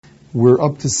We're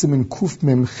up to Siman Kuf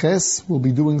Mem Ches. We'll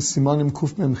be doing Simanim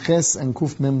Kuf Mem Ches and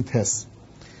Kuf Mem Tes.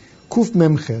 Kuf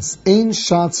Mem Ches. Ein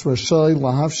Shatz Rashai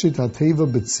Lahavshit HaTeva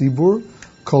B'tzibur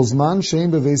Kol Zman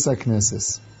Shein Beveis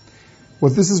HaKnesses.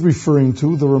 What this is referring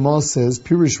to, the Ramah says,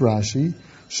 Pirish Rashi,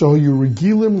 Shohu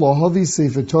Regilim Lahavi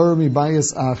Sefer Torah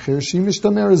Mibayas Acher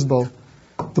Shimishtamer Izbo.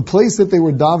 The place that they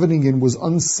were davening in was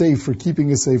unsafe for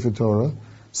keeping a Sefer Torah,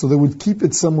 so they would keep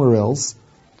it somewhere else.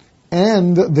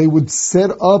 And they would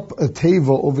set up a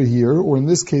teva over here, or in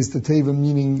this case, the teva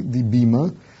meaning the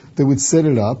bima. They would set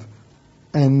it up,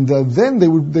 and then they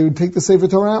would take the Sefer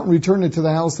Torah out and return it to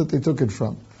the house that they took it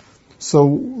from.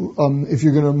 So, if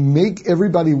you're going to make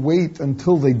everybody wait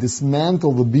until they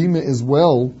dismantle the bima as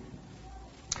well,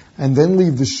 and then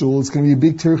leave the shul, it's going to be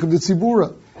a big tircha de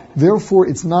tzibura. Therefore,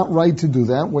 it's not right to do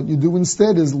that. What you do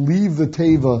instead is leave the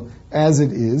teva as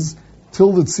it is,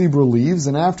 till the tzibur leaves,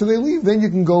 and after they leave, then you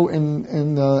can go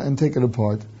and take it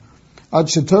apart. Ad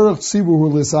shetarach tzibur hu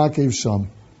lisakev sham,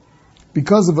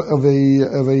 because of a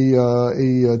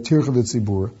tircha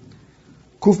v'tzibur.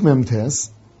 Kuf mem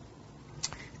tes.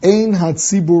 Ein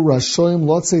hatzibur rashoyim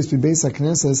lotzeis b'beis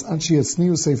hakneses ad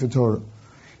sheyatzniu sefer Torah.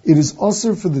 It is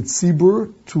also for the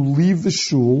tzibur to leave the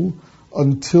shul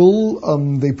until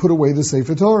they put away the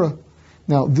sefer Torah.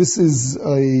 Now, this is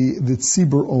the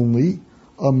tzibur only.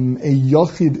 A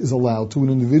yachid is allowed to, an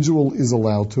individual is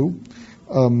allowed to.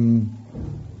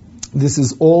 This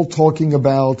is all talking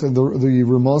about, the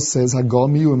Ramah says,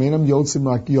 Hagami u'menam yotzim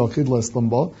rak yachid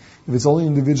leslamba. If it's only an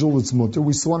individual, it's mutter.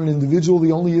 We saw an individual,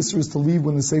 the only issue is to leave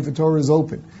when the Sefer Torah is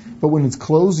open. But when it's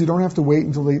closed, you don't have to wait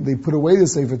until they put away the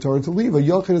Sefer Torah to leave. A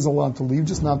yachid is allowed to leave,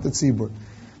 just not the tzibur.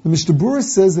 The Mishnah Berurah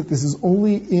says that this is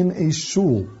only in a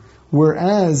shul.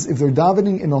 Whereas, if they're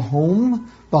davening in a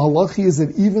home, the halachi is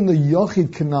that even the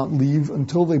yachid cannot leave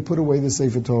until they put away the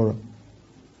Sefer Torah.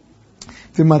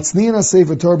 If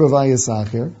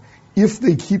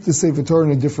they keep the Sefer Torah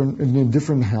in a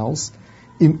different house,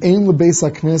 if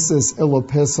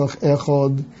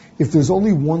there's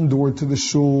only one door to the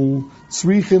shul,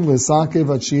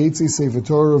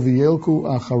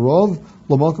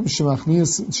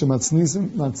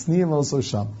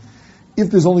 if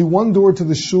there's only one door to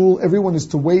the shul, everyone is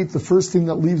to wait. The first thing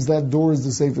that leaves that door is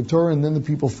the Sefer Torah, and then the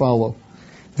people follow.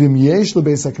 What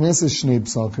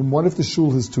if the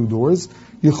shul has two doors?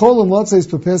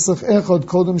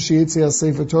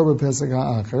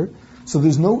 So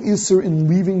there's no isser in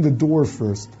leaving the door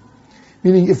first.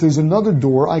 Meaning, if there's another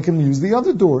door, I can use the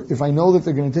other door. If I know that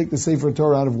they're going to take the Sefer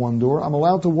Torah out of one door, I'm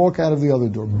allowed to walk out of the other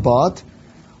door. But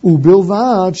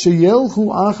that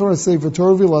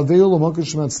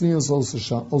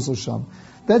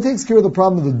takes care of the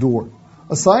problem of the door.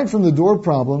 Aside from the door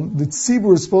problem, the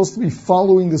tzibur is supposed to be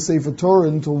following the Sefer Torah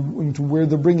into where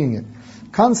they're bringing it.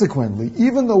 Consequently,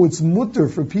 even though it's mutter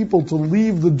for people to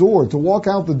leave the door, to walk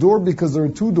out the door because there are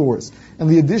two doors, and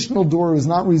the additional door is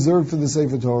not reserved for the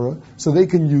Sefer Torah, so they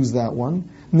can use that one,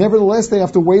 nevertheless they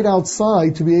have to wait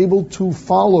outside to be able to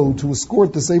follow, to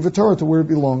escort the Sefer Torah to where it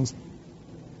belongs.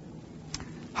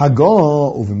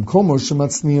 Also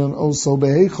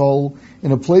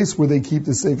in a place where they keep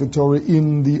the Sefer Torah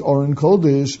in the Aron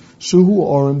Kodesh, Shuhu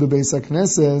Aron Bebeis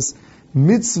HaKnesses,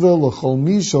 Mitzvah L'chol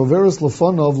Mi Shoveres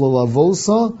Lefanov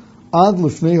L'lavosa Ad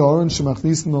Lifnei Aron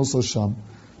Shemachnisin Oso Sham.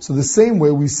 So the same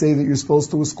way we say that you're supposed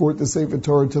to escort the Sefer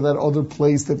Torah to that other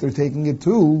place that they're taking it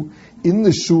to, in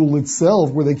the shul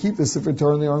itself, where they keep the Sefer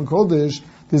Torah in the Aron Kodesh,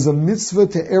 there's a mitzvah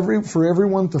for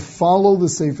everyone to follow the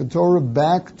Sefer Torah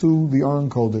back to the Aron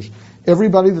Kodesh.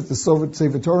 Everybody that the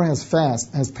Sefer Torah has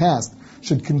passed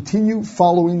should continue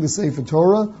following the Sefer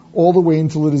Torah all the way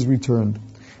until it is returned.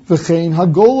 The same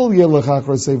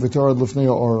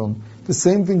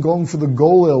thing going for the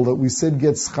golel that we said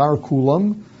gets schar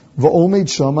kulam. He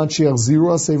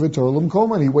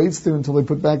waits there until they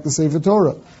put back the Sefer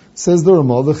Torah. Says the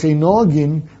Ramah,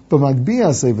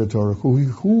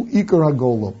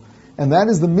 and that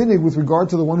is the minig with regard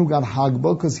to the one who got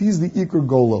hagba, because he's the ikar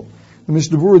golel. The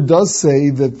Mishnah Berurah does say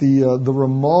that the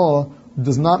Ramah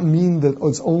does not mean that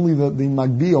it's only the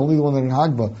magbi, only the one that had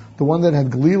hagba. The one that had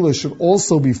glila should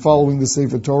also be following the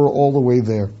Sefer Torah all the way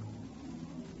there.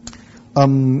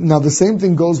 Now the same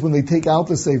thing goes when they take out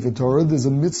the Sefer Torah. There's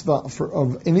a mitzvah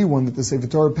of anyone that the Sefer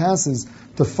Torah passes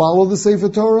to follow the Sefer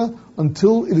Torah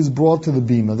until it is brought to the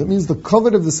bima. That means the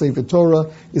covet of the Sefer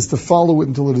Torah is to follow it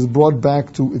until it is brought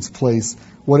back to its place,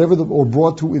 or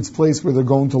brought to its place where they're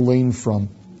going to lane from.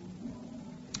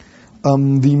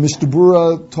 The Mishnah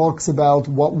Berurah talks about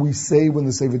what we say when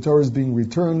the Sefer Torah is being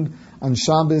returned. On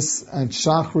Shabbos, at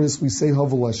Shachris, we say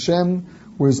Havul Hashem,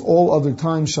 whereas all other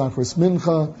times, Shachris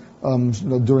Mincha,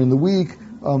 during the week,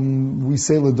 we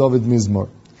say LeDavid Mizmor.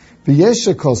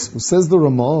 V'yeshe kosvu, says the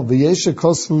Ramah, v'yeshe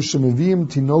kosvu shemeviyim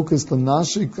tinokes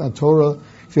l'nashik atorah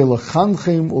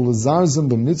v'lechanchem u'lezarzim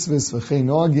b'mitzvahs v'chein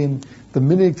noagim, the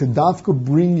minhag to dafka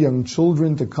bring young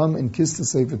children to come and kiss the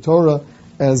Sefer Torah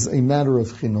as a matter of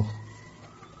chinuch.